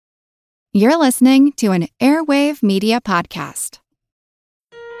You're listening to an Airwave Media Podcast.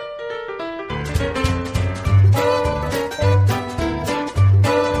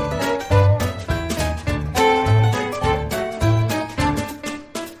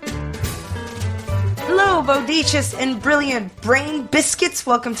 Hello, bodacious and brilliant brain biscuits.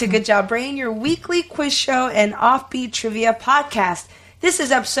 Welcome to Good Job Brain, your weekly quiz show and offbeat trivia podcast. This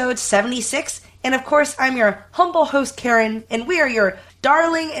is episode 76, and of course, I'm your humble host, Karen, and we are your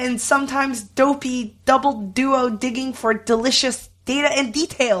darling and sometimes dopey double duo digging for delicious data and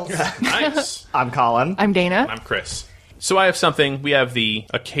details. Nice. I'm Colin. I'm Dana. I'm Chris. So I have something. We have the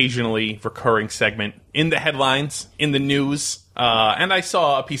occasionally recurring segment in the headlines, in the news, and I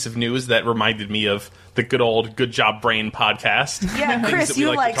saw a piece of news that reminded me of the good old Good Job Brain podcast. Yeah, Chris,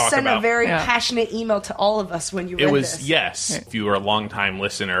 you sent a very passionate email to all of us when you read this. Yes, if you were a longtime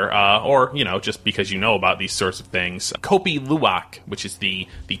listener, or, just because you know about these sorts of things. Kopi Luwak, which is the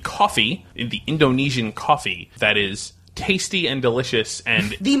coffee, the Indonesian coffee that is tasty and delicious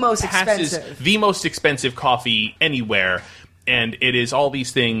and the most expensive coffee anywhere. And it is all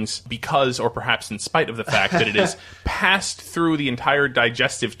these things because, or perhaps in spite of the fact that it is passed through the entire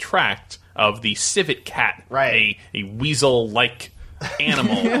digestive tract of the civet cat, right. a weasel-like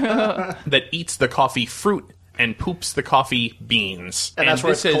animal that eats the coffee fruit and poops the coffee beans. And that's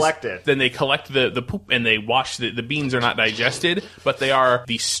where it's collected. Then they collect the poop and they wash the beans are not digested, but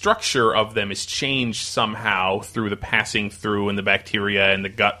the structure of them is changed somehow through the passing through and the bacteria and the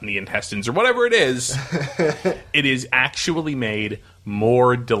gut and the intestines or whatever it is. It is actually made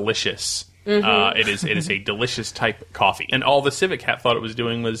more delicious. Mm-hmm. It is a delicious type coffee. And all the civet cat thought it was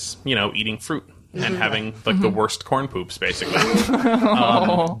doing was, eating fruit. And having, the worst corn poops, basically.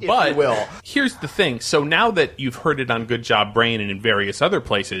 But here's the thing. So now that you've heard it on Good Job Brain and in various other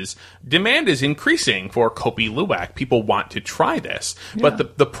places, demand is increasing for Kopi Luwak. People want to try this. Yeah.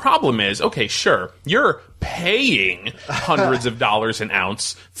 But the problem is, okay, sure, you're paying hundreds of dollars an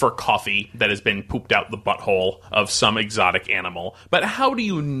ounce for coffee that has been pooped out the butthole of some exotic animal. But how do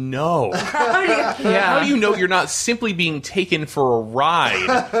you know? How do you know you're not simply being taken for a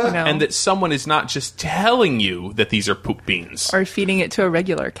ride and that someone is not just telling you that these are poop beans? Or feeding it to a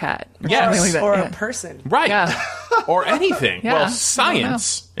regular cat. Or a person. Right. Yeah. Or anything. Yeah. Well,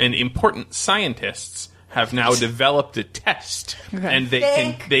 science and important scientists have now developed a test, and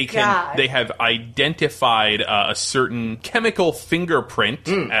they have identified a certain chemical fingerprint,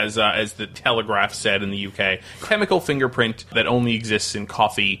 as the Telegraph said in the UK, chemical fingerprint that only exists in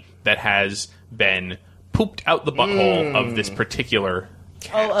coffee that has been pooped out the butthole of this particular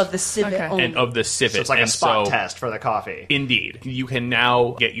cat. Oh, of the civet. Okay. And of the civet. So it's like a spot test for the coffee. Indeed. You can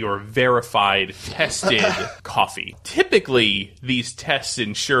now get your verified, tested coffee. Typically, these tests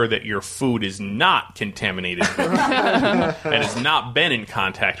ensure that your food is not contaminated with poop and has not been in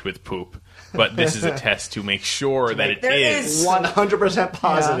contact with poop. But this is a test to make sure that it is 100%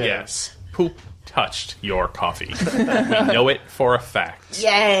 positive. Yes. Poop touched your coffee. We know it for a fact.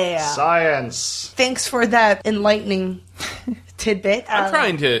 Yeah. Science. Thanks for that enlightening tidbit. I'm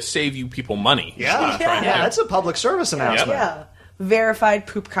trying to save you people money. Yeah, that's a public service announcement. Yeah. Verified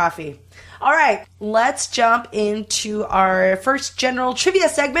poop coffee. All right, let's jump into our first general trivia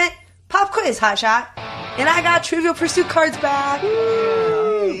segment, Pop Quiz Hotshot. And I got Trivial Pursuit cards back.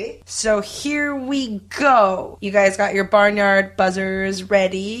 Yay. So here we go. You guys got your barnyard buzzers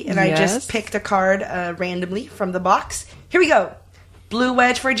ready, and I just picked a card randomly from the box. Here we go. Blue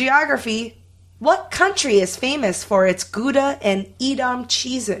wedge for geography. What country is famous for its Gouda and Edam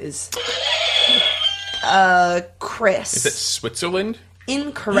cheeses? Chris. Is it Switzerland?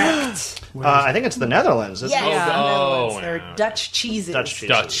 Incorrect. I think it's the Netherlands, isn't it? Yes, the Netherlands. yeah. They're Dutch cheeses.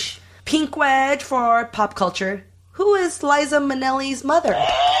 Dutch. Pink wedge for pop culture. Who is Liza Minnelli's mother?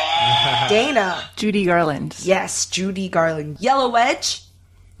 Dana. Judy Garland. Yes, Judy Garland. Yellow wedge.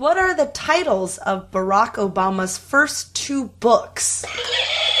 What are the titles of Barack Obama's first two books?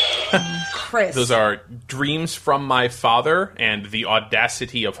 Chris. Those are Dreams from My Father and The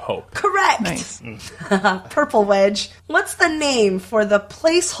Audacity of Hope. Correct. Nice. Purple wedge. What's the name for the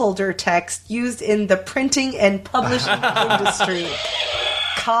placeholder text used in the printing and publishing industry?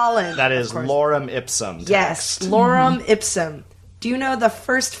 Colin. That is lorem ipsum text. Yes, lorem ipsum. Do you know the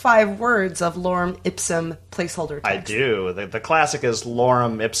first 5 words of lorem ipsum placeholder text? I do. The classic is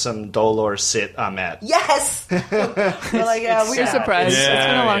lorem ipsum dolor sit amet. Yes! We're like, We're surprised. It's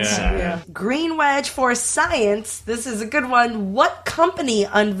been a long time. Yeah. Green wedge for science. This is a good one. What company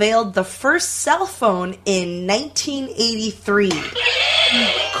unveiled the first cell phone in 1983?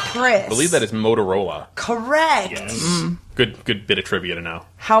 Chris. I believe that is Motorola. Correct. Yes. Good bit of trivia to know.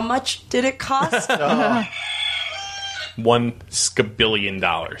 How much did it cost? $1 scabillion.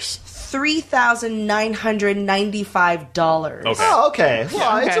 $3,995. Okay. Oh, okay.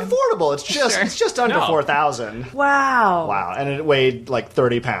 Well, okay. it's affordable. It's just under No. 4,000. Wow. Wow, and it weighed like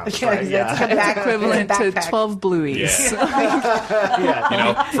 30 pounds. Yeah, Right? that's like a It's equivalent to backpack. 12 blueies. You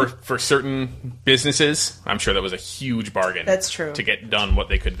know, for certain businesses, I'm sure that was a huge bargain. That's true. To get done what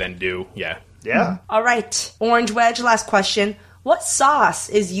they could then do. Yeah. Yeah. All right. Orange Wedge, last question. What sauce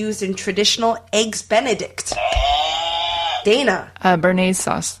is used in traditional Eggs Benedict? Dana. Béarnaise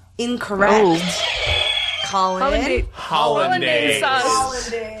sauce. Incorrect. Oh. Colin. Hollandaise.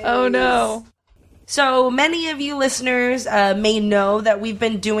 sauce. Oh, no. So many of you listeners may know that we've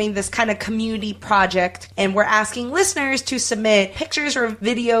been doing this kind of community project, and we're asking listeners to submit pictures or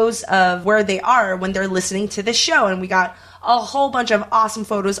videos of where they are when they're listening to the show. And we got a whole bunch of awesome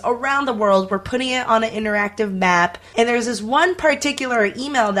photos around the world. We're putting it on an interactive map. And there's this one particular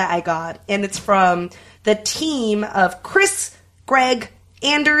email that I got, and it's from the team of Chris, Greg,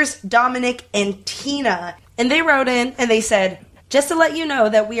 Anders, Dominic, and Tina. And they wrote in and they said, just to let you know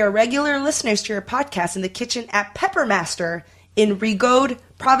that we are regular listeners to your podcast in the kitchen at Peppermaster in Rigaud,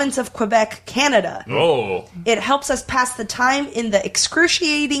 province of Quebec, Canada. Oh. It helps us pass the time in the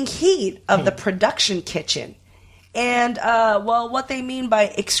excruciating heat of the production kitchen. And, well, what they mean by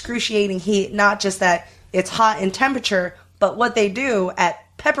excruciating heat, not just that it's hot in temperature, but what they do at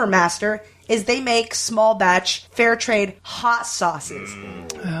Peppermaster is they make small batch fair trade hot sauces.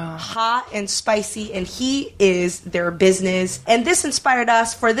 Hot and spicy, and heat is their business. And this inspired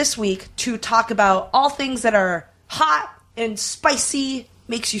us for this week to talk about all things that are hot and spicy,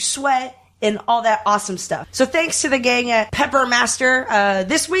 makes you sweat, and all that awesome stuff. So thanks to the gang at Peppermaster.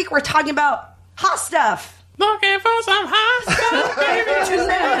 This week we're talking about hot stuff. Looking for some hot stuff, baby,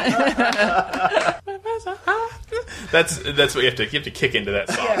 tonight. That's what you have to kick into that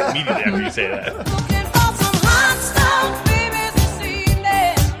song immediately after you say that. Looking for some hot stuff, baby, this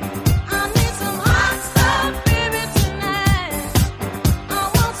evening. I need some hot stuff, baby, tonight.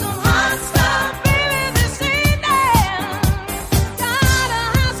 I want some hot stuff, baby, this evening.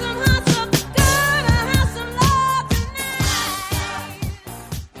 Gotta have some hot stuff, gotta have some love tonight.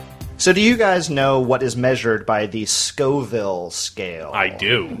 So do you guys know what is measured by the Scoville scale? I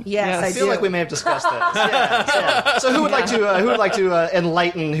do. Yes, I I feel do. like we may have discussed this. Yeah. So who would like to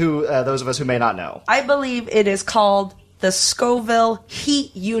enlighten those of us who may not know? I believe it is called the Scoville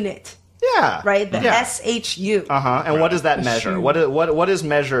Heat Unit, Yeah. right? The Yeah. SHU. Uh-huh. And what does that measure? What is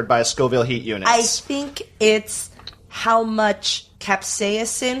measured by Scoville heat units? I think it's how much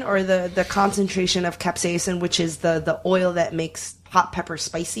capsaicin, or the concentration of capsaicin, which is the oil that makes hot pepper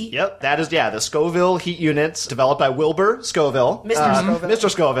spicy. Yep, that is, the Scoville heat units developed by Wilbur Scoville. Mr. Scoville.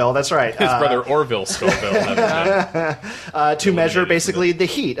 Mr. Scoville, that's right. His brother Orville Scoville. To measure basically the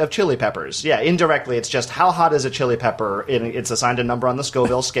heat of chili peppers. Yeah, indirectly, it's just how hot is a chili pepper. It's assigned a number on the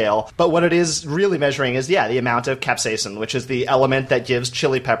Scoville scale. But what it is really measuring is, the amount of capsaicin, which is the element that gives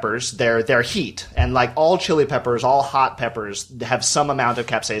chili peppers their heat. And like all chili peppers, all hot peppers have some amount of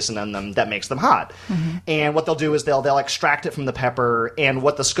capsaicin in them that makes them hot. Mm-hmm. And what they'll do is they'll extract it from the pepper. And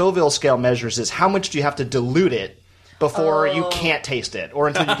what the Scoville scale measures is how much do you have to dilute it before you can't taste it, or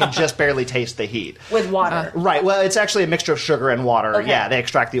until you can just barely taste the heat. With water. Right. Well, it's actually a mixture of sugar and water. Okay. Yeah, they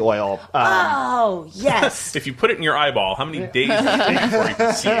extract the oil. Oh, yes. If you put it in your eyeball, how many days does it take before you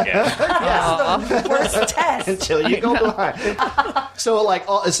can see again? That's the worst test. Until you go blind. So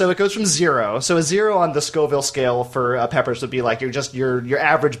it goes from 0. So a 0 on the Scoville scale for peppers would be like your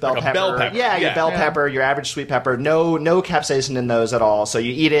average bell Like a pepper. bell pepper. Yeah, your Yeah. bell pepper, your average sweet pepper. No capsaicin in those at all. So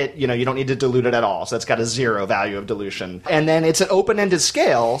you eat it, you don't need to dilute it at all. So it's got a 0 value of dilution. And then it's an open-ended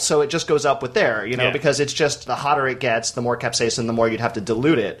scale, so it just goes up with there, because it's just the hotter it gets, the more capsaicin, the more you'd have to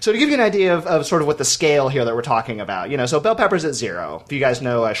dilute it. So to give you an idea of sort of what the scale here that we're talking about, so bell pepper's at 0. If you guys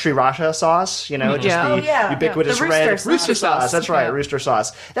know Sriracha sauce, just Yeah. the ubiquitous The red rooster sauce. That's right, Yeah. rooster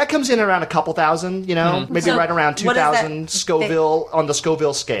sauce. That comes in around a couple thousand, maybe So right around what is that? 2,000 Scoville on the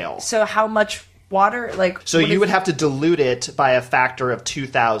Scoville scale. So how much water? So you would have to dilute it by a factor of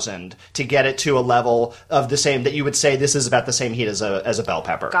 2,000 to get it to a level of the same that you would say this is about the same heat as a bell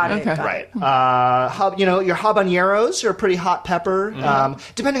pepper. Got it. Okay. Got Right. it. Your habaneros are a pretty hot pepper.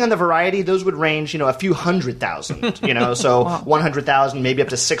 Depending on the variety, those would range, a few 100,000. So 100,000, maybe up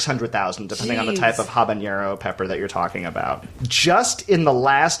to 600,000, depending on the Jeez. type of habanero pepper that you're talking about. Just in the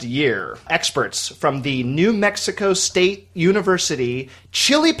last year, experts from the New Mexico State University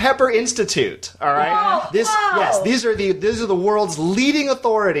Chili Pepper Institute All right. Whoa, whoa. Yes, these are the world's leading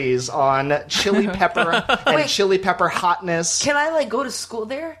authorities on chili pepper and Wait. chili pepper hotness. Can I go to school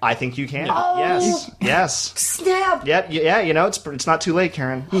there? I think you can. Oh. Yes. Snap. Yeah. It's not too late,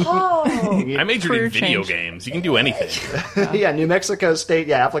 Karen. Oh. I majored Career in video change. games. You can do anything. Yeah, New Mexico State,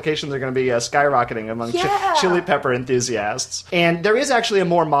 applications are going to be skyrocketing among Yeah. chili pepper enthusiasts. And there is actually a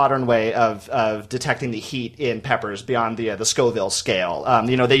more modern way of detecting the heat in peppers beyond the Scoville scale.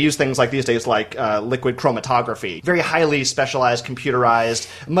 They use things like these days like liquid chromatography. Very highly specialized, computerized,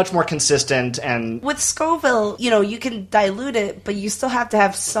 much more consistent, and With Scoville, you can dilute it, but you still have to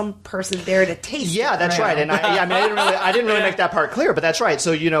have some person there to taste it. yeah, that's right. And I didn't really make that part clear, but that's right.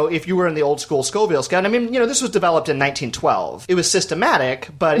 So, if you were in the old school Scoville scale, and this was developed in 1912. It was systematic,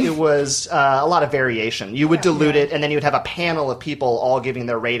 but it was a lot of variation. You would dilute it, and then you would have a panel of people all giving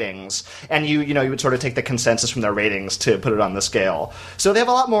their ratings, and you would sort of take the consensus from their ratings to put it on the scale. So they have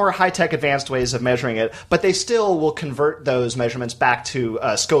a lot more high-tech advanced ways of measuring it, but they still will convert those measurements back to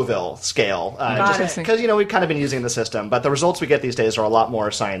Scoville scale. Because, we've kind of been using the system, but the results we get these days are a lot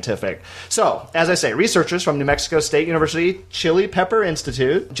more scientific. So, as I say, researchers from New Mexico State University Chili Pepper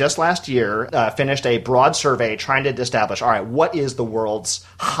Institute just last year finished a broad survey trying to establish, all right, what is the world's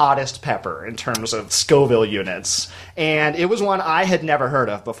hottest pepper in terms of Scoville units? And it was one I had never heard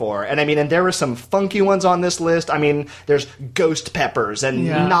of before. And there were some funky ones on this list. There's ghost peppers and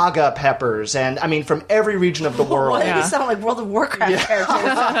naga peppers, and from every region of the world. Why do you sound like World of Warcraft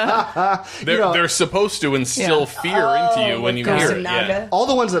characters? They're supposed to instill fear into you when you Ghost hear and it. Naga. Yeah. All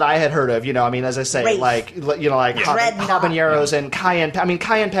the ones that I had heard of, as I say, Wraith. like Dreadnought. habaneros and cayenne.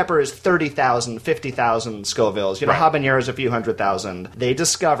 Cayenne pepper is 30,000, 50,000 Scovilles. Habaneros a few 100,000. They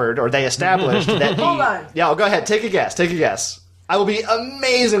discovered, or they established that. Hold on. Yeah, go ahead. Take a guess. I will be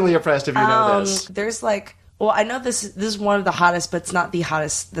amazingly impressed if you know this. There's I know this is one of the hottest, but it's not the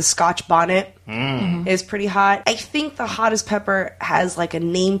hottest. The Scotch bonnet is pretty hot. I think the hottest pepper has a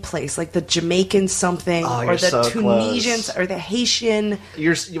name place, like the Jamaican something, Oh, or you're the so Tunisians, close. or the Haitian.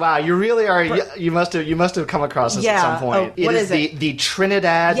 You really are. You must have come across this at some point. Oh, what is it? The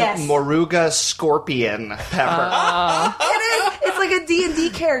Trinidad Yes. Moruga scorpion pepper. It is. It's like a D&D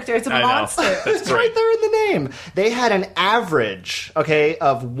character. It's a I know. monster. That's It's right there in the name. They had an average,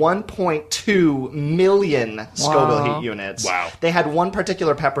 of 1.2 million Scoville heat units. Wow. They had one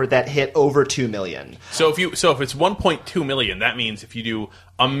particular pepper that hit over 2 million. So if it's 1.2 million, that means if you do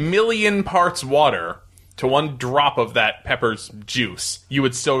 1,000,000 parts water to one drop of that pepper's juice, you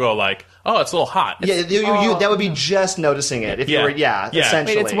would still go oh, it's a little hot. Yeah, that would be just noticing it. If you were,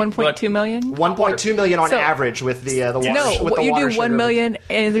 essentially. Wait, it's 1.2 million? 1.2 million on So- average with the water. No, with the you water do 1 sugar. million,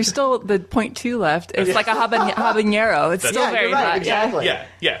 and there's still the 0.2 left. It's like a habanero. It's still Yeah, very you're right, hot. exactly.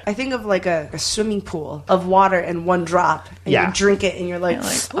 Yeah. I think of a swimming pool of water and one drop, and Yeah. you drink it, and you're like,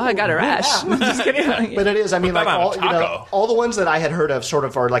 Oh, I got a rash. Just kidding. But it is. that on a all taco. all the ones that I had heard of sort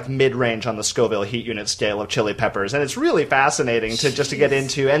of are mid-range on the Scoville heat unit scale of chili peppers, and it's really fascinating to get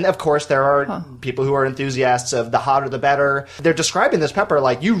into. And of course, there are people who are enthusiasts of the hotter the better. They're describing this pepper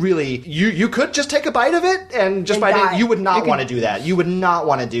like you could just take a bite of it and just bite die. it. You would not want to do that. You would not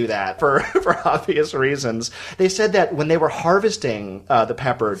want to do that for obvious reasons. They said that when they were harvesting the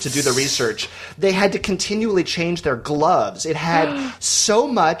pepper to do the research, they had to continually change their gloves. It had so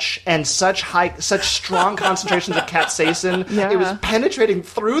much and such strong concentrations of capsaicin. Yeah. It was penetrating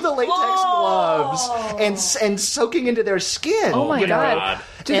through the latex Whoa. gloves and soaking into their skin. Oh my God.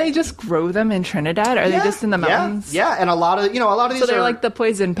 Do they just grow them in Trinidad? Are they just in the mountains? Yeah, and a lot of these So they're are like the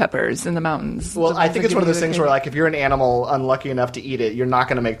poison peppers in the mountains. well, The I ones think that it's one of give those you things the- where, if you're an animal unlucky enough to eat it, you're not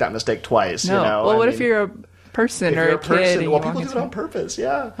going to make that mistake twice. No. Well, what if you're a person if or you're a a kid? person? and Well, you people walk do it on into- purpose.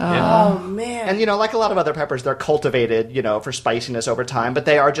 Yeah. oh man. And, like a lot of other peppers, they're cultivated, for spiciness over time, but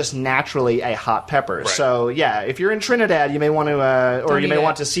they are just naturally a hot pepper. Right. So, if you're in Trinidad, you may want to, or Don't you may eat it.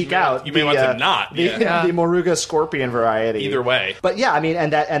 want to seek out you may the, want to not, the, yeah. the Moruga scorpion variety. Either way. But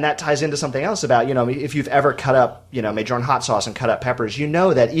and that ties into something else about, if you've ever cut up, made your own hot sauce and cut up peppers,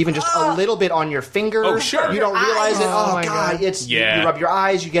 that even just a little bit on your finger, Oh, sure. you don't realize it. Oh, Oh, my God, God. it's, Yeah. you rub your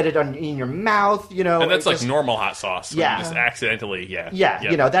eyes, you get it in your mouth, And that's it's just- normal hot sauce. Yeah. You just accidentally, Yeah,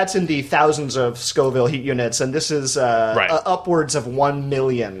 Yep. that's in the thousands of Scoville heat units, and this is upwards of 1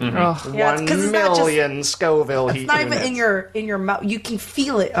 million. Oh. Yeah, it's 'cause it's not just- 1 million Scoville heat It's not units. even in your mouth. You can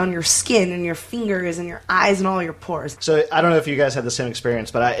feel it on your skin and your fingers and your eyes and all your pores. So I don't know if you guys had the same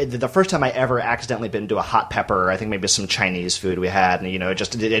experience, but the first time I ever accidentally bit into a hot pepper, I think maybe some Chinese food we had, and it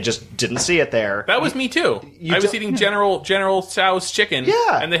just didn't see it there. That was me too. I was don't- eating General Tso's chicken.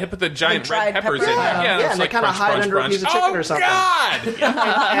 Yeah. And they had put the giant The dried red peppers peppers. in there. Yeah. Yeah. and it's they kind of crunch, hide crunch, under a crunch. piece of chicken Oh, or something. God!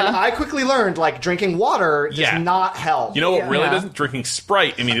 And I quickly learned, like, drinking water does Yeah. not help. You know what really Yeah. doesn't? Drinking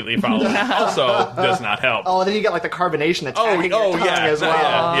Sprite immediately following also does not help. Oh, then you get, like, the carbonation attacking your tongue yeah. as No,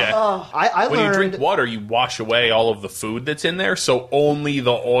 well. yeah. I When learned... you drink water, you wash away all of the food that's in there, so only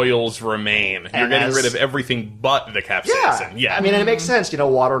the oils remain. You're And getting as- rid of everything but the capsaicin. Yeah. I mean, and it makes sense. You know,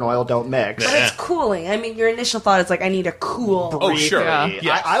 water and oil don't mix. But it's cooling. I mean, your initial thought is like, I need a cool. oh, sure. Yeah.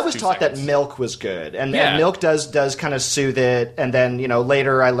 Yes, I was 2 taught seconds. that milk was good, and Yeah. milk does kind of soothe it. And then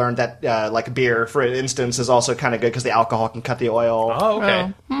later I learned that like beer, for instance, is also kind of good because the alcohol can cut the oil. Oh,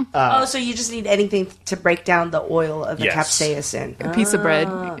 okay. Oh, so you just need anything to break down the oil of the Yes. capsaicin. A piece of bread.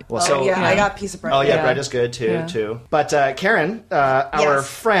 Well, Oh, yeah, I got a piece of bread. Oh yeah, Yeah. bread is good too. Yeah. Too. But Karen, our Yes.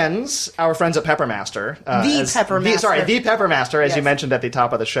 friends at Peppermaster, The Peppermaster. the Peppermaster, as you Yes. mentioned at the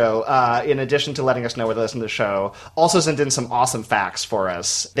top of the show. In addition to letting us know where to listen to the show, also sent in some awesome facts for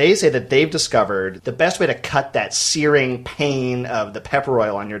us. They say that they've discovered the best way to cut that searing pain of the pepper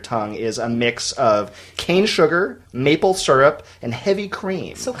oil on your tongue is a mix of cane sugar, maple syrup, and heavy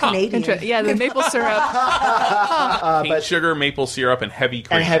cream. So Canadian. Yeah, the maple syrup. Cane sugar, maple syrup, and heavy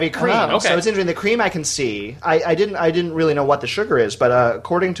cream. And heavy cream. Oh, okay. So it's interesting. The cream I can see. I didn't really know what the sugar is, but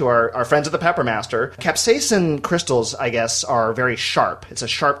according to our friends at the Peppermaster, capsaicin crystals, I guess, are very sharp. It's a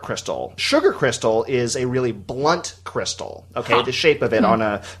sharp crystal. Sugar crystal is a really blunt crystal. Okay, the shape of it on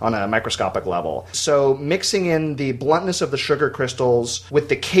a microscopic level. So mixing in the bluntness of the sugar crystals with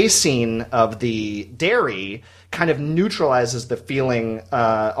the casein of the dairy kind of neutralizes the feeling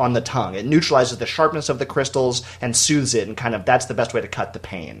on the tongue. It neutralizes the sharpness of the crystals and soothes it, and kind of that's the best way to cut the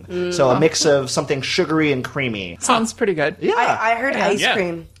pain. So a mix of something sugary and creamy. Sounds pretty good. Yeah. I heard ice Yeah.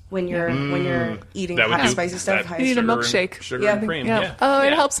 cream when you're eating That would hot do spicy stuff. that. You need a Sugar and- milkshake. Sugar Yeah. and cream. Yeah. Yeah. Oh, it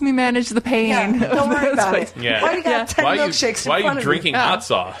Yeah. helps me manage the pain. Yeah, don't worry about it. Yeah. Why do you got 10 Why milkshakes are in you front of drinking you? hot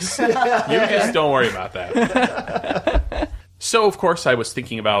sauce? You just don't worry about that. So, of course, I was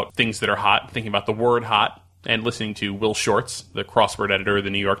thinking about things that are hot, thinking about the word hot, and listening to Will Shortz, the crossword editor of the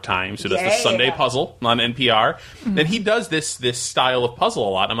New York Times, who does the Yeah. Sunday Puzzle on NPR. And he does this style of puzzle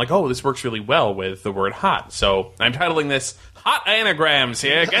a lot. I'm like, oh, this works really well with the word hot. So I'm titling this Hot Anagrams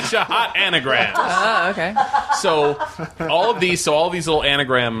here. Get your hot anagrams. Oh, okay. So all of these little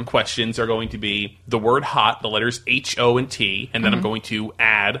anagram questions are going to be the word hot, the letters H, O, and T, and then I'm going to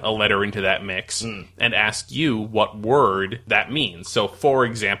add a letter into that mix and ask you what word that means. So, for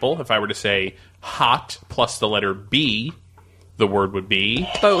example, if I were to say hot plus the letter B, the word would be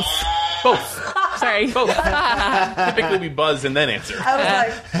Both. both. Sorry. Both. Typically, we buzz and then answer. I was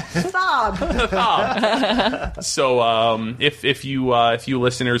like, sob. So, if you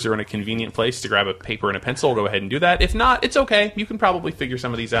listeners are in a convenient place to grab a paper and a pencil, go ahead and do that. If not, it's okay. You can probably figure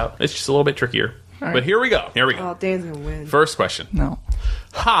some of these out. It's just a little bit trickier. But here we go. Here we go. Oh, Dan's gonna win. First question. No.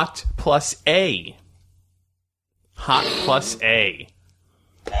 Hot plus A. Hot plus A.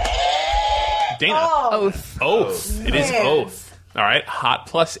 Dana. Oath. Oath. It is man. oath. All right. Hot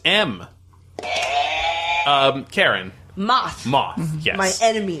plus M. Karen. Moth. Moth. Yes. My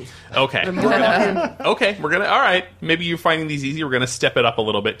enemy. Okay. Mortal enemy. Okay, we're gonna. All right, maybe you're finding these easy. We're gonna step it up a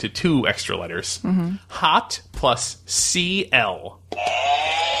little bit to 2 extra letters. Hot plus CL.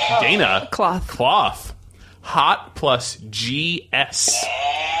 Dana. Cloth. Cloth. Hot plus GS.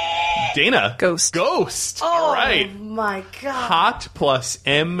 Dana. Ghost. Ghost. All right. Oh my god. Hot plus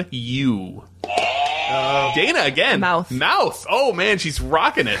MU. Dana again. Mouth. Mouth. Oh man, she's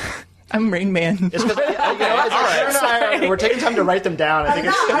rocking it. I'm Rain Man. It's because we're taking time to write them down. I think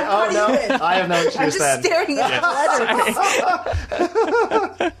it's I'm oh not no, even. I have no I'm excuse just then. staring at the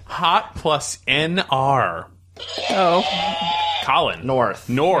letters. Hot plus NR. Oh. Colin. North.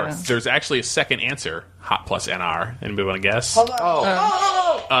 North. Yeah. There's actually a second answer. Hot plus NR. Anybody want to guess? Hold on.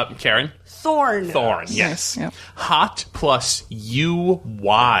 Oh, Karen. thorn. Thorn. Yes. Yep. Hot plus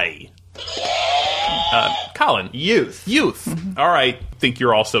UY. Colin. Youth. Youth. All right. Think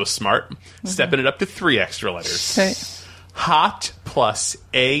you're also smart. Stepping it up to 3 extra letters. Okay. Hot plus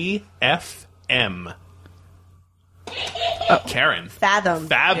AFM. Karen. Fathom.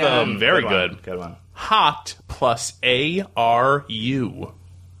 Fathom. Very good. Good one. Hot plus ARU.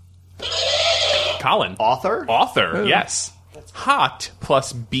 Colin. Author. Author, yes. Hot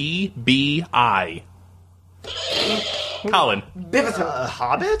plus BBI. Colin. Bibiton.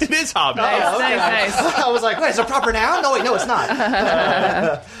 Hobbit. It is Hobbit. Nice. I was like, wait, it's a proper noun? No, wait, no, it's not.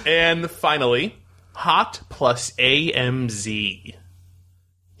 And finally, hot plus AMZ.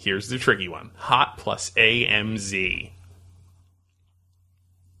 Here's the tricky one. Hot plus AMZ.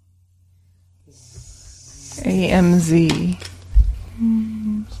 AMZ.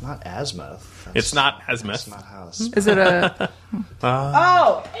 It's not azimuth. It's not azimuth. That's not house. Is it a...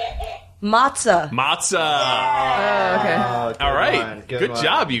 Oh, Matzah. Matzah. Okay. Oh, good All right. one, Good one.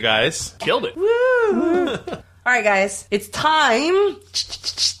 job, you guys. Killed it. All right, guys. It's time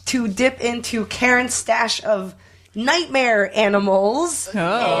to dip into Karen's stash of nightmare animals.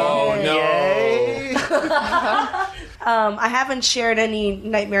 Oh. No. I haven't shared any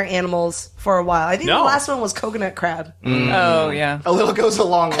nightmare animals for a while. I think No. the last one was coconut crab. Oh, yeah. A little goes a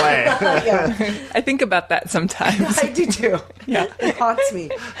long way. Yeah, I think about that sometimes. I do too. Yeah, it haunts me.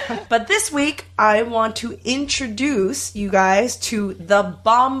 But this week, I want to introduce you guys to the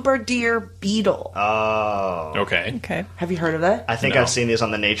bombardier beetle. Oh. Okay. Okay. Have you heard of that? I think No. I've seen these on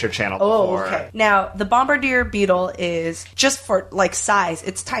the Nature Channel Oh, before. okay. Now, the bombardier beetle is, just for like size,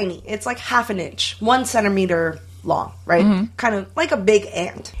 it's tiny. It's like half an inch, 1 centimeter long, right? Kind of like a big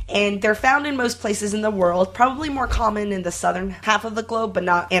ant. And they're found in most places in the world, probably more common in the southern half of the globe, but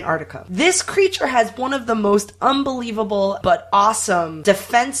not Antarctica. This creature has one of the most unbelievable but awesome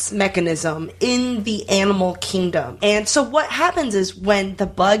defense mechanism in the animal kingdom. And so what happens is when the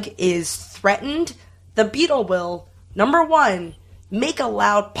bug is threatened, the beetle will, number one, make a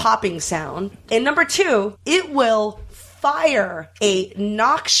loud popping sound, and number two, it will fire a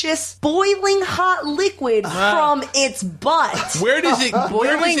noxious, boiling hot liquid from its butt. Where does it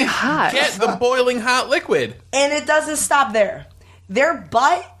Boiling hot. get the boiling hot liquid? And it doesn't stop there. Their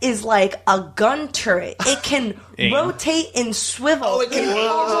butt is like a gun turret. It can Aim. rotate and swivel it can in aim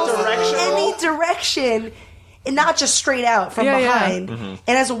almost directional? any direction. And not just straight out from Yeah, yeah. behind. And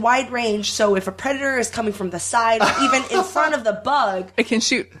has a wide range, so if a predator is coming from the side or even in front of the bug, It can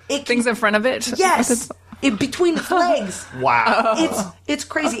shoot It can- things in front of it. yes, between its legs. Wow. It's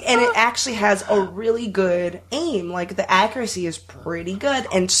crazy, and it actually has a really good aim. Like the accuracy is pretty good,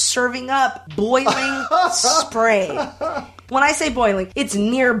 and serving up boiling spray. When I say boiling, it's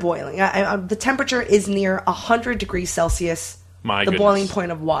near boiling. The temperature is near 100 degrees Celsius. My the goodness. boiling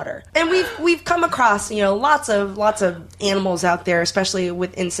point of water. And we've come across, lots of animals out there, especially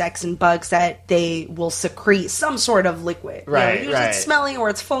with insects and bugs, that they will secrete some sort of liquid. Right, usually right. it's smelly or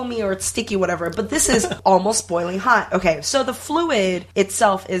it's foamy or it's sticky, whatever. But this is almost boiling hot. Okay, so the fluid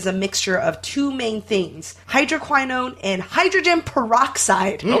itself is a mixture of two main things: hydroquinone and hydrogen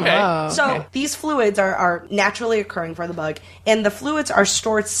peroxide. Okay. So these fluids are naturally occurring for the bug, and the fluids are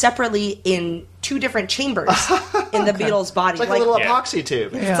stored separately in two different chambers in the beetle's body. It's like a little Yeah. epoxy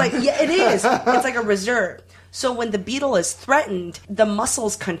tube. It's like, yeah, it is. It's like a reserve. So when the beetle is threatened, the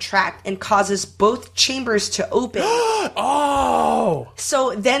muscles contract and causes both chambers to open. Oh.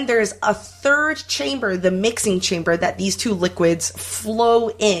 So then there's a third chamber, the mixing chamber, that these two liquids flow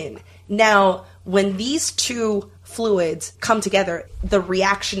in. Now, when these two fluids come together, the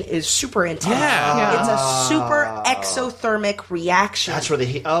reaction is super intense. Yeah. It's a super exothermic reaction. That's where the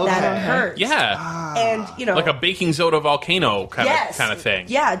heat. that occurs. Yeah. And, Like a baking soda volcano kind of thing.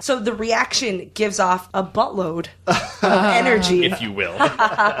 Yeah, so the reaction gives off a buttload of energy, If you will.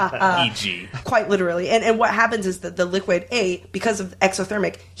 E.g. quite literally. And what happens is that the liquid, because of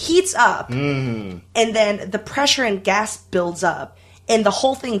exothermic, heats up, and then the pressure and gas builds up, and the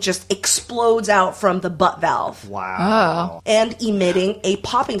whole thing just explodes out from the butt valve. Wow. And emitting a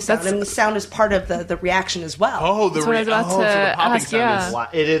popping sound. That's- And the sound is part of the reaction as well. Oh, the That's what I was about so the to popping ask, sound yeah. is Wow.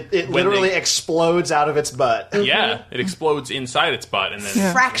 It When literally they- explodes out of its butt. yeah, it explodes inside its butt and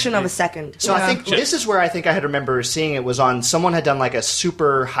then Fraction of a second. So I Yeah. think this is where I think I had remember seeing it was on someone had done like a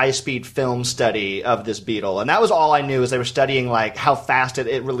super high speed film study of this beetle, and that was all I knew is they were studying like how fast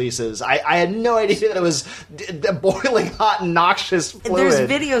it releases. I had no idea that it was boiling hot noxious fluid. There's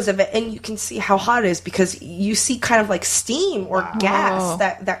videos of it, and you can see how hot it is because you see kind of like steam or gas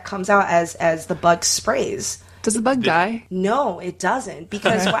that comes out as the bug sprays. Does the bug die? No, it doesn't,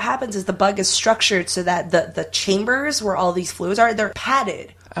 because what happens is the bug is structured so that the chambers where all these fluids are, they're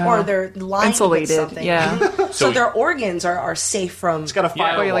padded or they're lined Insulated, with something. yeah. So So- their organs are safe from. It's got a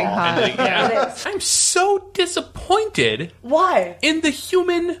firewall. Boiling hot. yeah. It is. I'm so disappointed Why? in the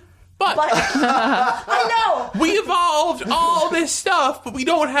human butt. But I know. We evolved all this stuff, but we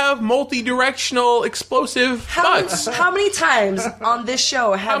don't have multi-directional explosive butts. How many times on this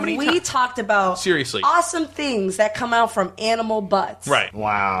show have many we talked about Seriously. awesome things that come out from animal butts? Right.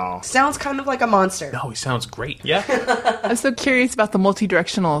 Wow. Sounds kind of like a monster. No, he sounds great. Yeah. I'm so curious about the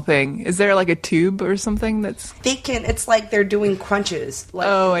multi-directional thing. Is there like a tube or something that's... They can. It's like they're doing crunches. Like,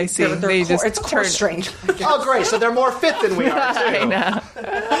 Oh, I see. They're They just it's core turn- strain. Oh, great. So they're more fit than we are, too. I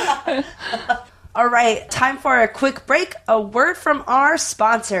know. All right, time for a quick break. A word from our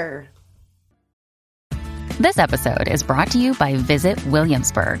sponsor. This episode is brought to you by Visit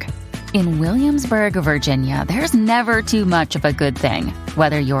Williamsburg. In Williamsburg, Virginia, there's never too much of a good thing.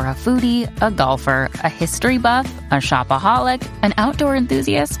 Whether you're a foodie, a golfer, a history buff, a shopaholic, an outdoor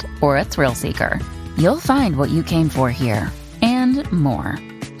enthusiast, or a thrill seeker, you'll find what you came for here and more.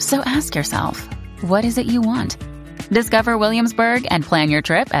 So ask yourself, what is it you want? Discover Williamsburg and plan your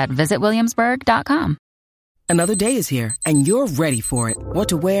trip at visitwilliamsburg.com. Another day is here, and you're ready for it. What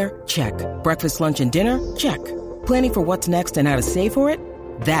to wear? Check. Breakfast, lunch, and dinner? Check. Planning for what's next and how to save for it?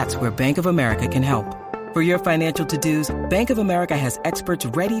 That's where Bank of America can help. For your financial to-dos, Bank of America has experts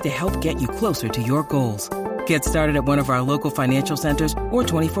ready to help get you closer to your goals. Get started at one of our local financial centers or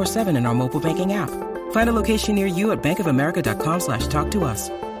 24/7 in our mobile banking app. Find a location near you at bankofamerica.com/talktous.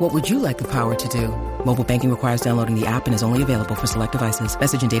 What would you like the power to do? Mobile banking requires downloading the app and is only available for select devices.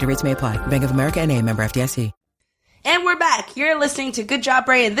 Message and data rates may apply. Bank of America N.A., member FDIC. And we're back. You're listening to Good Job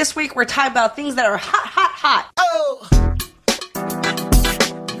Ray, and this week we're talking about things that are hot, hot, hot. Oh!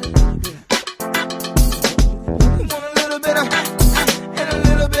 Want a little bit of and a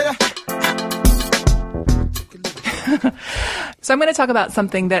little bit of. So I'm going to talk about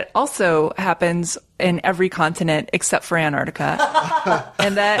something that also happens in every continent except for Antarctica,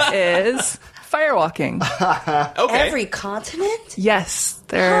 and that is firewalking. Okay. Every continent? Yes,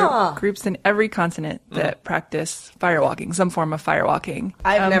 there Huh. are groups in every continent that practice firewalking, some form of firewalking.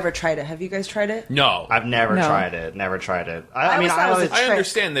 I've never tried it. Have you guys tried it? No. I've never No. tried it. Never tried it. I always thought it was a I trick.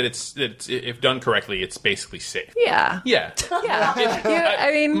 understand that it's if done correctly, it's basically safe. Yeah. Yeah. Yeah.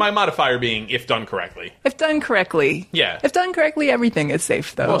 I mean, My modifier being if done correctly. if done correctly. Yeah. If done correctly, everything is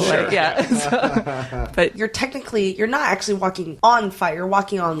safe, though. Well, sure. Yeah. So, but You're not actually walking on fire. You're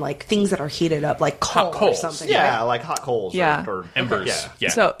walking on like things that are heated up, like coal Hot or coals. something. Yeah, right? like hot coals. Yeah. Or Embers. Yeah. Yeah.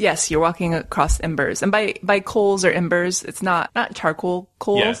 So yes, you're walking across embers, and by coals or embers, it's not charcoal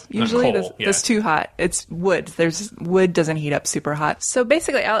coals. Yeah, not usually, coal, that's yeah. too hot. It's wood. Wood doesn't heat up super hot. So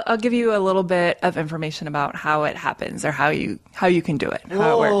basically, I'll give you a little bit of information about how it happens or how you can do it,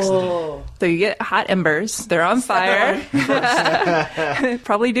 how it works. So you get hot embers. They're on fire.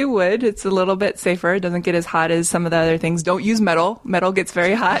 Probably do wood. It's a little bit safer. It doesn't get as hot as some of the other things. Don't use metal. Metal gets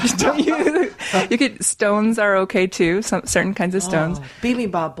very hot. Don't use. You could stones are okay too. Some certain kinds of stones.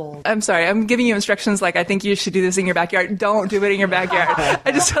 Bibimbap bowl. I'm sorry, I'm giving you instructions like I think you should do this in your backyard. Don't do it in your backyard.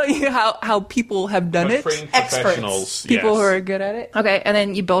 I just tell you how people have done But it. trained Experts. professionals. People yes. who are good at it. Okay, and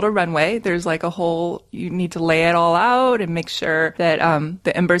then you build a runway. There's like a whole, you need to lay it all out and make sure that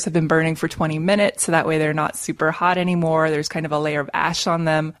the embers have been burning for 20 minutes so that way they're not super hot anymore. There's kind of a layer of ash on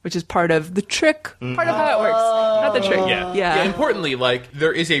them, which is part of the trick, part of how it works. Not the trick. Yeah. Importantly, like,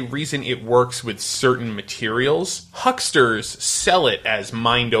 there is a reason it works with certain materials. Hucksters sell it as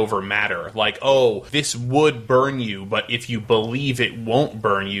mind over matter. Like, oh, this would burn you, but if you believe it won't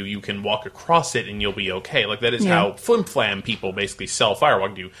burn you, you can walk across it and you'll be okay. Like, that is how flim flam people basically sell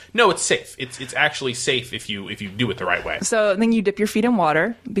firewalk to you. No, it's safe. It's actually safe if you do it the right way. So then you dip your feet in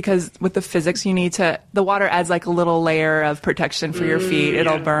water because with the physics, the water adds like a little layer of protection for your feet.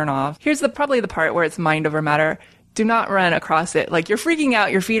 It'll burn off. Here's probably the part where it's mind over matter. Do not run across it. Like, you're freaking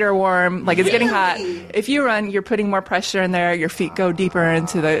out, your feet are warm, like, it's getting hot. If you run, you're putting more pressure in there, your feet go deeper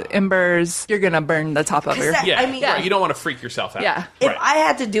into the embers, you're gonna burn the top of your that- Yeah, I mean- right. You don't want to freak yourself out. Yeah. If Right. I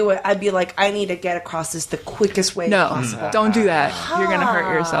had to do it, I'd be like, I need to get across this the quickest way No, possible. don't do that. You're gonna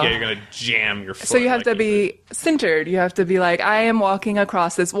hurt yourself. Yeah, you're going to jam your foot. So you have like to be centered. You have to be like, I am walking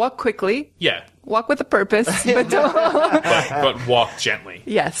across this. Walk quickly. Yeah, Walk with a purpose. But don't. but walk gently.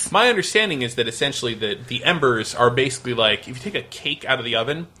 Yes. My understanding is that essentially the embers are basically like, if you take a cake out of the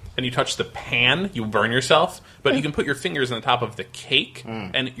oven and you touch the pan, you burn yourself. But you can put your fingers on the top of the cake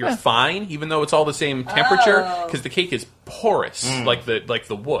and you're fine, even though it's all the same temperature, because the cake is porous, like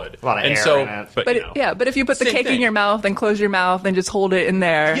the wood. A lot of and air so, in it. But, But you know, but if you put the same cake in thing. your mouth and close your mouth and just hold it in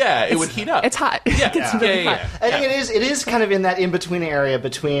there, Yeah, it it's- would heat up. It's hot. Yeah, It gets yeah, really yeah, hot. yeah. I think it is kind of in that in-between area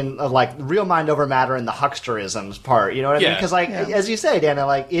between like real mind over matter and the hucksterisms part. You know what I mean? Yeah. Because like as you say, Dana,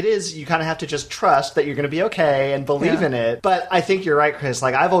 like it is, you kind of have to just trust that you're going to be okay and believe in it. But I think you're right, Chris.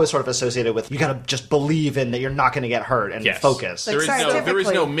 Like I've always sort of associated with, you got to just believe in that you're not going to get hurt and Yes. focus. There is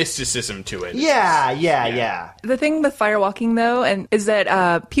scientifically. no mysticism to it. Yeah. The thing with firewalking, though, is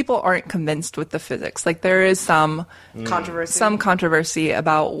that people aren't convinced with the physics. Like, there is some controversy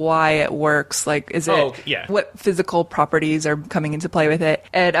about why it works. Like, is it what physical properties are coming into play with it?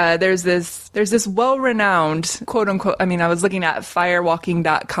 And there's this well-renowned, quote unquote. I mean, I was looking at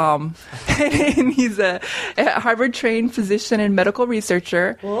firewalking.com, and he's a Harvard-trained physician and medical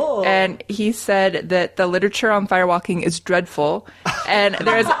researcher, and he said that the literature on firewalking is dreadful, and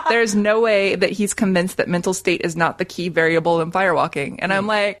there's no way that he's convinced that mental state is not the key variable in firewalking. And I'm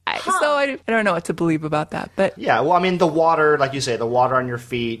like, So I don't know what to believe about that, but Yeah, well, I mean, the water, like you say, the water on your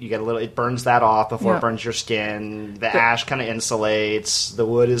feet, you get a little, it burns that off before Yeah. it burns your skin. The ash kind of insulates. The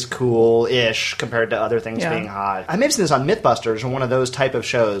wood is cool-ish compared to other things Yeah. being hot. I may have seen this on Mythbusters or one of those type of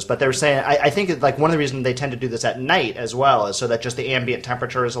shows, but they were saying, I think it's like one of the reasons they tend to do this at night as well is so that just the ambient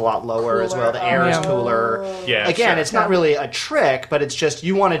temperature is a lot lower as well. The air is Yeah. cooler. Yeah, Again, sure. it's not really a trick, but it's just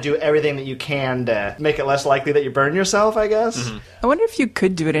you want to do everything that you can to make it less likely that you burn yourself, I guess. I wonder if you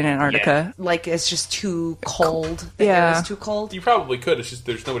could do it in Antarctica. Like it's just too cold. The Yeah. air is too cold. You probably could. It's just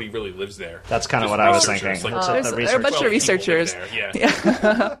there's nobody really lives there. That's kind of Just what I was researchers, thinking. like, So There's the there are a bunch of 12 people live researchers. there,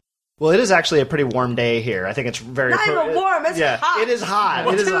 Yeah. Well, it is actually a pretty warm day here. I think it's very... Not even warm, it's hot. It is hot.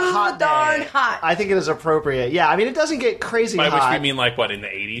 It is a Too hot day. darn hot. I think it is appropriate. Yeah, I mean, it doesn't get crazy By hot. which we mean like what in the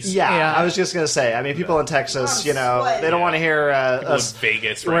 80s? Yeah, Yeah. I was just going to say. I mean, people in Texas, you know, sweating. they don't want to hear People in us...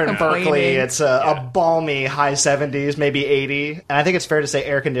 Vegas We're right in now. Berkeley. Complaining. It's a balmy high 70s, maybe 80. And I think it's fair to say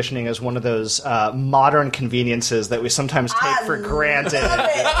air conditioning is one of those modern conveniences that we sometimes take for granted. love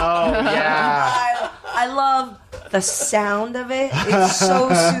it. Oh, yeah. I love the sound of it. It's so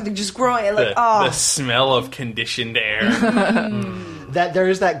soothing. Just growing. Like, The smell of conditioned air. That there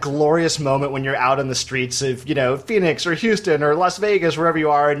is that glorious moment when you're out in the streets of, you know, Phoenix or Houston or Las Vegas, wherever you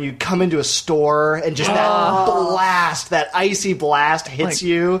are, and you come into a store and just that blast, that icy blast hits Like-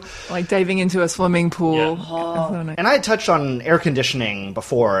 you. Like diving into a swimming pool. Yeah. That's so nice. And I had touched on air conditioning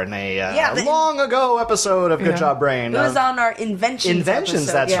before in a the- long ago episode of Good Yeah. Job Brain. it was on our inventions. Inventions,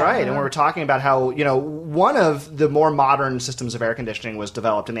 episode. that's Yeah. right. And we were talking about how, you know, one of the more modern systems of air conditioning was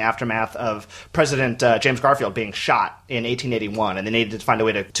developed in the aftermath of President James Garfield being shot in 1881, and they needed to find a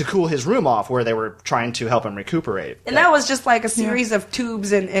way to cool his room off where they were trying to help him recuperate. And that was just like a series of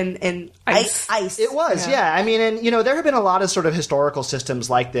tubes and Ice. ice. It was, yeah. I mean, and, you know, there have been a lot of sort of historical systems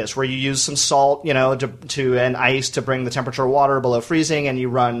like this where you use some salt, you know, to and ice to bring the temperature of water below freezing, and you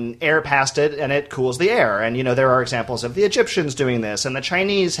run air past it, and it cools the air. And, you know, there are examples of the Egyptians doing this and the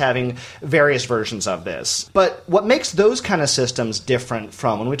Chinese having various versions of this. But what makes those kind of systems different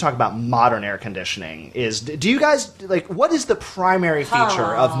from when we talk about modern air conditioning is, do you guys, like, what is the primary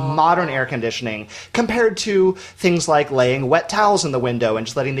feature of modern air conditioning compared to things like laying wet towels in the window and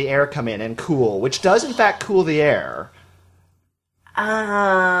just letting the air come in and cool, which does in fact cool the air?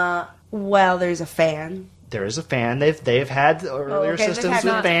 Well, there's a fan. There is a fan. They've had earlier okay, they've systems had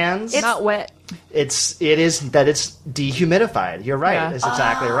with not- fans. It's not wet. It's dehumidified. You're right. Yeah. That's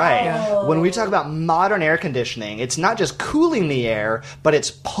exactly right. When we talk about modern air conditioning, it's not just cooling the air, but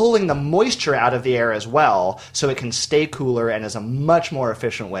it's pulling the moisture out of the air as well, so it can stay cooler and is a much more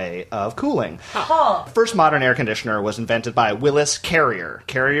efficient way of cooling. First modern air conditioner was invented by Willis Carrier.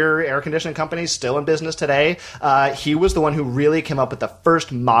 Carrier Air Conditioning Company, still in business today. He was the one who really came up with the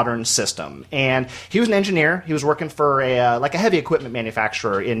first modern system, and he was an engineer. He was working for a heavy equipment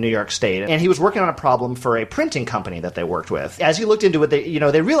manufacturer in New York State, and he was working on a problem for a printing company that they worked with. As he looked into it,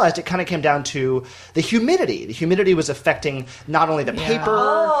 they realized it kind of came down to the humidity. The humidity was affecting not only the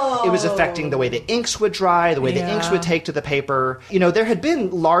paper, it was affecting the way the inks would dry, the way the inks would take to the paper. You know, there had been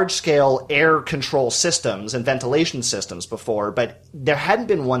large-scale air control systems and ventilation systems before, but there hadn't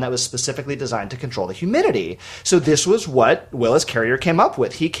been one that was specifically designed to control the humidity. So this was what Willis Carrier came up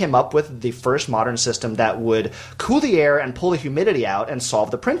with. He came up with the first modern system that would cool the air and pull the humidity out and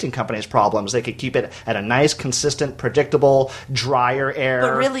solve the printing company's problems. They could keep it at a nice, consistent, predictable, drier air.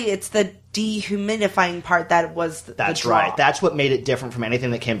 But really, it's the dehumidifying part that was the That's draw. right. That's what made it different from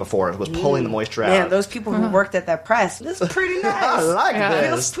anything that came before. It was pulling the moisture out. Man, those people who worked at that press, this is pretty nice. I like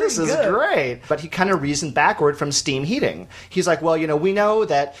Feels this. pretty This is good. great. But he kind of reasoned backward from steam heating. He's like, well, you know, we know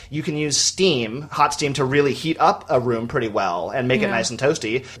that you can use steam, hot steam, to really heat up a room pretty well and make it nice and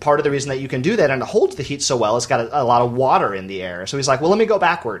toasty. Part of the reason that you can do that and it holds the heat so well is got a lot of water in the air. So he's like, well, let me go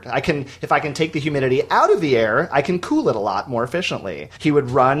backward. If I can take the humidity out of the air, I can cool it a lot more efficiently. He would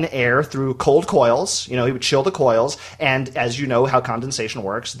run air through cold coils. You know, he would chill the coils, and as you know how condensation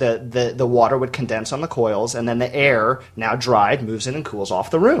works, the water would condense on the coils, and then the air, now dried, moves in and cools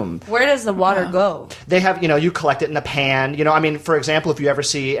off the room. Where does the water go? They have, you know, you collect it in a pan. You know, I mean, for example, if you ever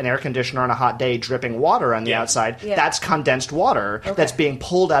see an air conditioner on a hot day dripping water on the outside, that's condensed water that's being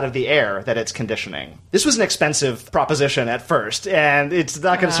pulled out of the air that it's conditioning. This was an expensive proposition at first, and it's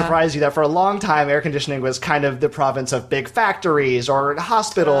not going to surprise you that for a long time, air conditioning was kind of the province of big factories or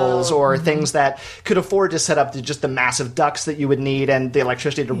hospitals or or things that could afford to set up just the massive ducts that you would need and the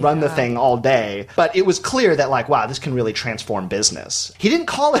electricity to run the thing all day. But it was clear that, like, wow, this can really transform business. He didn't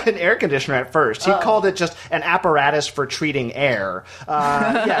call it an air conditioner at first. He called it just an apparatus for treating air.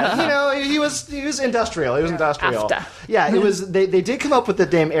 He was industrial. He was industrial. After. Yeah, it was. They did come up with the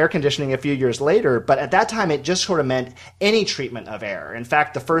name air conditioning a few years later, but at that time it just sort of meant any treatment of air. In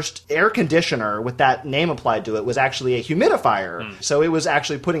fact, the first air conditioner with that name applied to it was actually a humidifier. So it was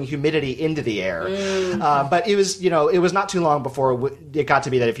actually putting humidity into the air. But it was, it was not too long before it got to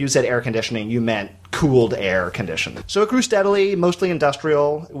be that if you said air conditioning, you meant cooled air conditioning. So it grew steadily, mostly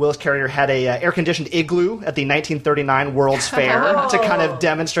industrial. Willis Carrier had a air-conditioned igloo at the 1939 World's Fair to kind of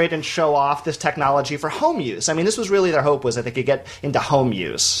demonstrate and show off this technology for home use. I mean, this was really their hope, was that they could get into home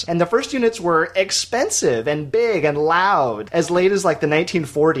use. And the first units were expensive and big and loud. As late as like the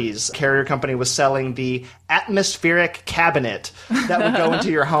 1940s, Carrier Company was selling the atmospheric cabinet that would go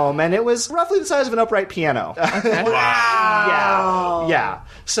into your home, and it was roughly the size of an upright piano. Wow. Yeah.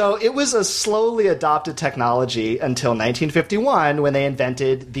 So it was a slowly adopted technology until 1951 when they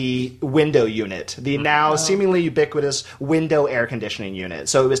invented the window unit, the now seemingly ubiquitous window air conditioning unit.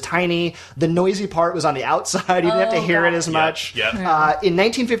 So it was tiny. The noisy part was on the outside. You didn't have to hear it as much. Yep. In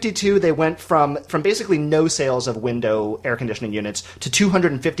 1952, they went from basically no sales of window air conditioning units to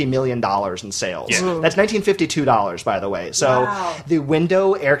 $250 million in sales. Yeah. That's $1952, by the way. So the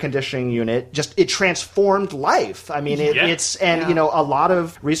window air conditioning unit it transformed life. I mean, a lot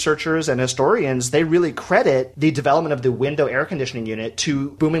of researchers and historians, they really credit the development of the window air conditioning unit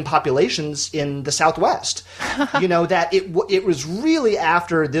to booming populations in the Southwest. That it was really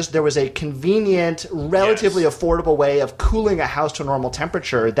after this, there was a convenient, relatively affordable way of cooling a house to a normal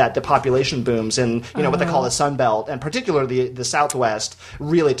temperature that the population booms in, what they call the Sun Belt, and particularly the Southwest,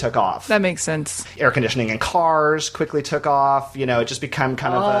 really took off. That makes sense. Air conditioning in cars quickly took off. It just became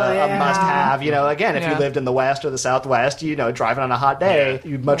kind of a must-have. Again, if you lived in the West or the Southwest, driving on a hot day,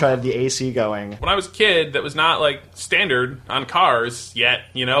 you'd much rather have the AC going. When I was a kid, that was not like standard on cars yet.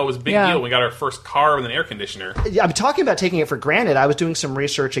 It was a big deal. We got our first car with an air conditioner. Yeah, I'm talking about taking it for granted. I was doing some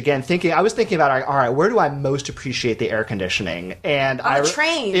research again, I was thinking about, all right, where do I most appreciate the air conditioning? And on the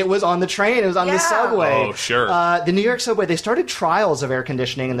train. It was on the train. It was on the subway. Oh, sure. The New York subway, they started trials of air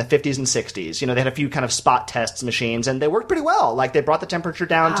conditioning in the 50s and 60s. They had a few kind of spot tests machines, and they worked pretty well. Like, they brought the temperature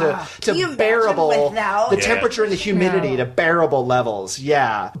down to bearable, the temperature and the humidity to bearable levels.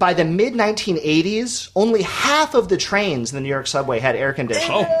 Yeah. By the mid-1980s, only half of the trains in the New York subway had air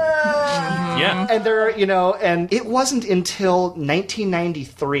conditioning. Oh. Yeah. And and it wasn't until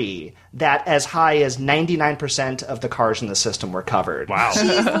 1993 that as high as 99% of the cars in the system were covered. Wow.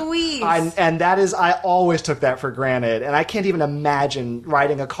 Jeez Louise. And that is, I always took that for granted. And I can't even imagine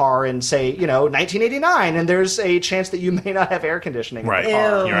riding a car in, say, 1989, and there's a chance that you may not have air conditioning in the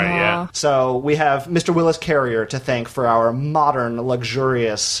car. You're right, yeah. So we have Mr. Willis Carrier to thank for our modern,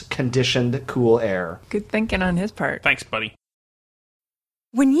 luxurious, conditioned, cool air. Good thinking on his part. Thanks, buddy.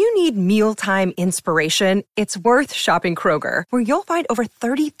 When you need mealtime inspiration, it's worth shopping Kroger, where you'll find over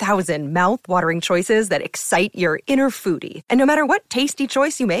 30,000 mouth-watering choices that excite your inner foodie. And no matter what tasty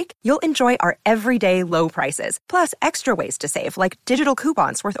choice you make, you'll enjoy our everyday low prices, plus extra ways to save, like digital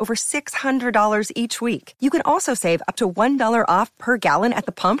coupons worth over $600 each week. You can also save up to $1 off per gallon at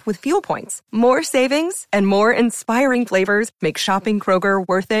the pump with fuel points. More savings and more inspiring flavors make shopping Kroger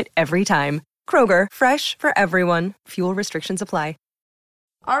worth it every time. Kroger, fresh for everyone. Fuel restrictions apply.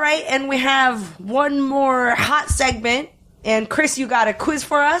 All right, and we have one more hot segment. And Chris, you got a quiz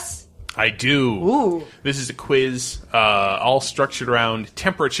for us? I do. Ooh. This is a quiz all structured around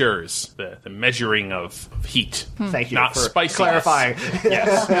temperatures, the measuring of heat. Thank you Not for spiciness. clarifying.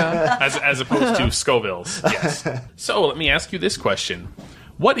 Yes. As opposed to Scovilles. Yes. So let me ask you this question.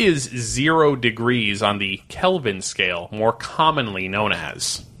 What is 0 degrees on the Kelvin scale more commonly known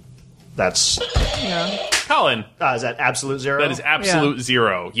as? That's... Colin. Is that absolute zero? That is absolute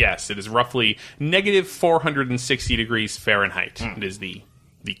zero. Yes, it is roughly negative 460 degrees Fahrenheit. It is the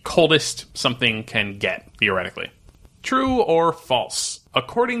coldest something can get, theoretically. True or false?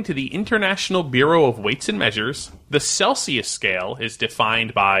 According to the International Bureau of Weights and Measures, the Celsius scale is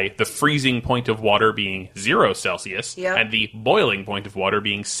defined by the freezing point of water being 0 Celsius and the boiling point of water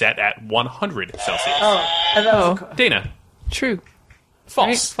being set at 100 Celsius. That was Dana. True. False.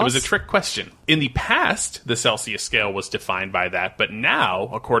 Right, false. It was a trick question. In the past, the Celsius scale was defined by that, but now,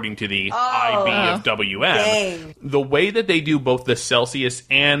 according to the IB of WM, the way that they do both the Celsius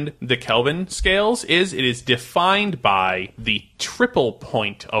and the Kelvin scales is it is defined by the triple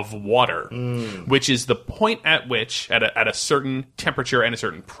point of water, which is the point at which, at a certain temperature and a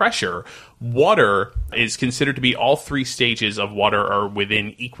certain pressure, water is considered to be all three stages of water are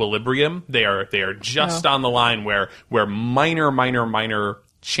within equilibrium. They are just on the line where minor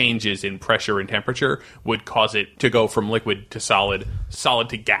changes in pressure and temperature would cause it to go from liquid to solid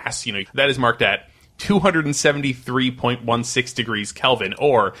to gas. That is marked at 273.16 degrees Kelvin,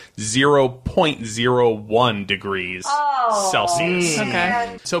 or 0.01 degrees Celsius.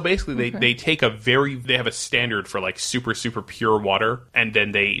 Okay. So basically, they have a standard for like super pure water, and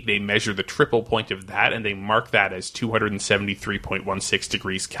then they measure the triple point of that, and they mark that as 273.16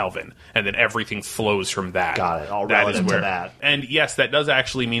 degrees Kelvin, and then everything flows from that. Got it. All that relative to that. And yes, that does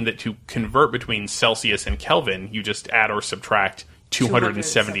actually mean that to convert between Celsius and Kelvin, you just add or subtract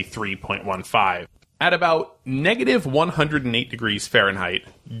 273.15. At about negative 108 degrees Fahrenheit,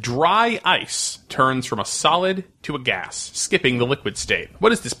 dry ice turns from a solid to a gas, skipping the liquid state.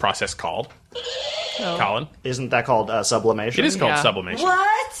 What is this process called? Colin? Isn't that called sublimation? It is called sublimation.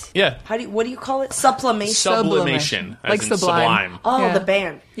 What? Yeah. What do you call it? Sublimation. Sublimation. As Like in sublime. Oh, the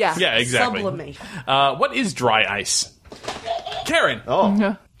band. Yeah. Yeah, exactly. Sublimation. What is dry ice? Karen?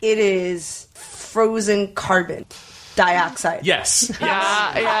 Oh. It is frozen carbon dioxide. Yes.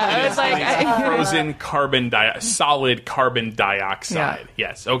 Yeah. It's like Frozen solid carbon dioxide. Yeah.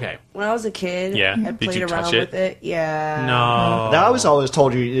 Yes. Okay. When I was a kid, Yeah. I Did played you around touch it? with it. Yeah. No. Now, I was always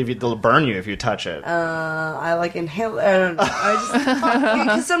told they'll burn you if you touch it. I like inhale. I don't know.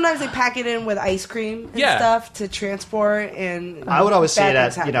 Because sometimes they pack it in with ice cream and Yeah. stuff to transport. And I would always see it bad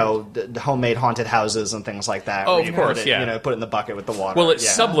at, things happen. the homemade haunted houses and things like that. Oh, where of you course, put it, yeah. Put it in the bucket with the water. Well, it Yeah.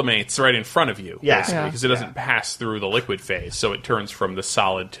 sublimates right in front of you, Yeah. basically, Yeah. because it doesn't pass through the liquid phase, so it turns from the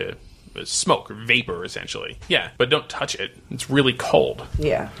solid to smoke or vapor, essentially. Yeah, but don't touch it. It's really cold.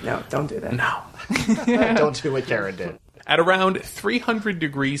 Yeah. No, don't do that. No. Don't do what Karen did. At around 300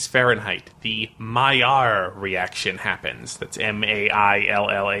 degrees Fahrenheit, the Maillard reaction happens. That's Maillard,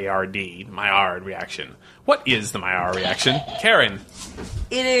 Maillard reaction. What is the Maillard reaction? Karen?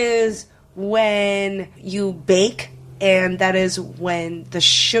 It is when you bake, and that is when the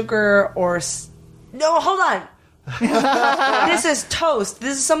sugar No, hold on. This is toast.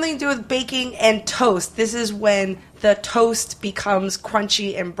 This is something to do with baking and toast. This is when the toast becomes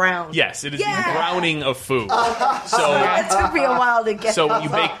crunchy and brown. Yes, it is Yeah. the browning of food. It took me a while to get So when you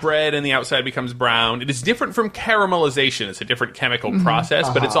bake bread and the outside becomes brown, it is different from caramelization. It's a different chemical process,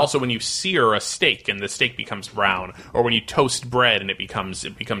 but it's also when you sear a steak and the steak becomes brown, or when you toast bread and it becomes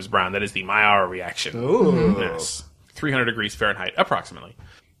brown. That is the Maillard reaction. Ooh. Yes. 300 degrees Fahrenheit, approximately.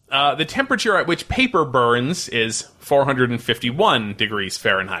 The temperature at which paper burns is 451 degrees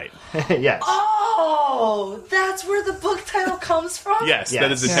Fahrenheit. Yes. Oh, that's where the book title comes from? Yes, Yes.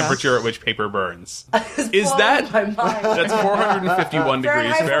 that is the Yeah. temperature at which paper burns. Is that- my mind. That's 451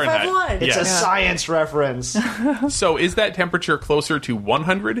 degrees Fahrenheit, Fahrenheit. 451. It's a Yes. science reference. So is that temperature closer to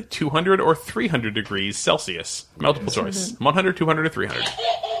 100, 200, or 300 degrees Celsius? Multiple choice. 100, 200, or 300?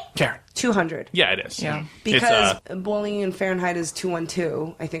 Karen. 200. Yeah, it is. Yeah. Because It's, boiling in Fahrenheit is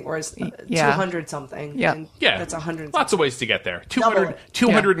 212, I think, whereas Yeah. 200 something. Yeah. and yeah. That's 100. Lots of ways to get there. Double 200, it.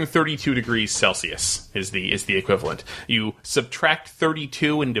 232 degrees Celsius is the equivalent. You subtract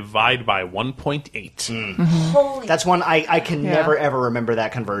 32 and divide by 1.8. Holy. That's one I can never ever remember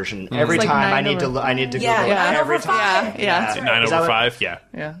that conversion. Every like time 9 I need over- to Google Yeah, it. 9 Every over time. 5. Yeah. 9 Is that over what- 5, yeah.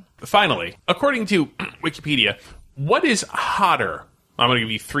 Yeah. Finally, according to Wikipedia, what is hotter? I'm going to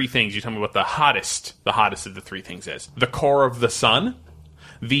give you three things. You tell me what the hottest of the three things is. The core of the sun,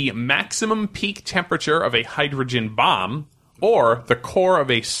 the maximum peak temperature of a hydrogen bomb, or the core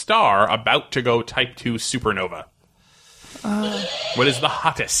of a star about to go Type 2 supernova. What is the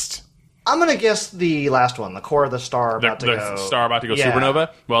hottest? I'm going to guess the last one, the core of the star about to The go. star about to go Yeah. supernova?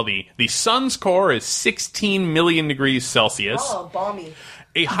 Well, the sun's core is 16 million degrees Celsius. Oh, balmy.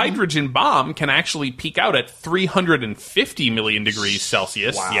 A hydrogen bomb can actually peak out at 350 million degrees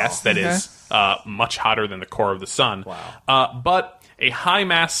Celsius. Wow. Yes, that is much hotter than the core of the sun. Wow. But a high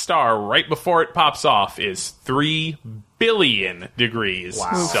mass star right before it pops off is 3 billion degrees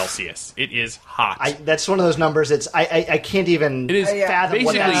Celsius. It is hot. That's one of those numbers. I can't even fathom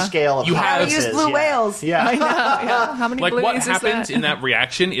what that scale of hotness is. Blue whales. Yeah. I know. Yeah. How many like what billions happens is that? in that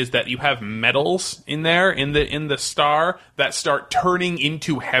reaction is that you have metals in there in the star that start turning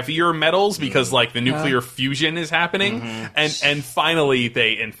into heavier metals because like the nuclear fusion is happening, and finally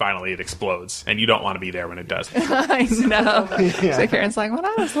it explodes, and you don't want to be there when it does. I know. So Karen's like, when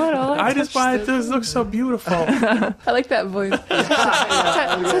I was little, I just find this looks so beautiful. I like that voice.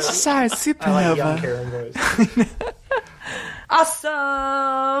 Sorry, I like young Karen voice.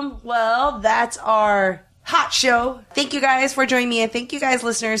 Awesome. Well, that's our hot show. Thank you guys for joining me, and thank you guys,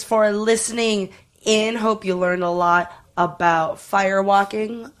 listeners, for listening in. Hope you learned a lot about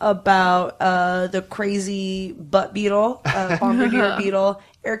firewalking, about the crazy butt beetle, bombardier beetle,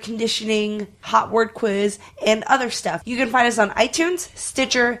 air conditioning, hot word quiz, and other stuff. You can find us on iTunes,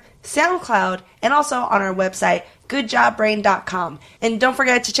 Stitcher, SoundCloud, and also on our website, goodjobbrain.com. And don't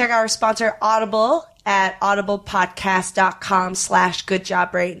forget to check out our sponsor, Audible, at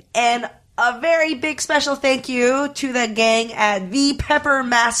audiblepodcast.com/goodjobbrain. And a very big special thank you to the gang at The Pepper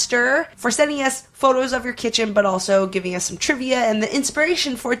Master for sending us photos of your kitchen, but also giving us some trivia and the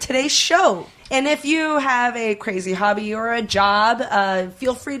inspiration for today's show. And if you have a crazy hobby or a job,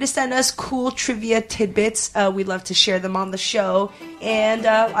 feel free to send us cool trivia tidbits. We'd love to share them on the show. And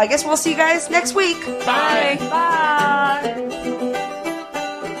I guess we'll see you guys next week. Bye. Bye.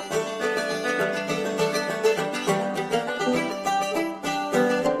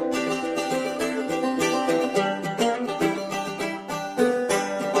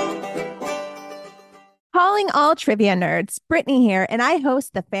 Calling all trivia nerds, Brittany here, and I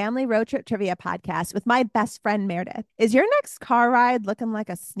host the Family Road Trip Trivia Podcast with my best friend Meredith. Is your next car ride looking like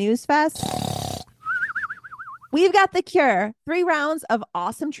a snooze fest? We've got the cure. 3 rounds of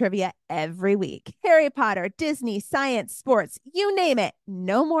awesome trivia every week. Harry Potter, Disney, science, sports, you name it.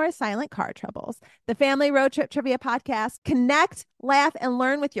 No more silent car troubles. The Family Road Trip Trivia Podcast. Connect, laugh, and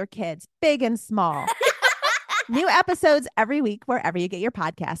learn with your kids, big and small. New episodes every week wherever you get your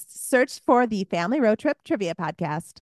podcasts. Search for the Family Road Trip Trivia Podcast.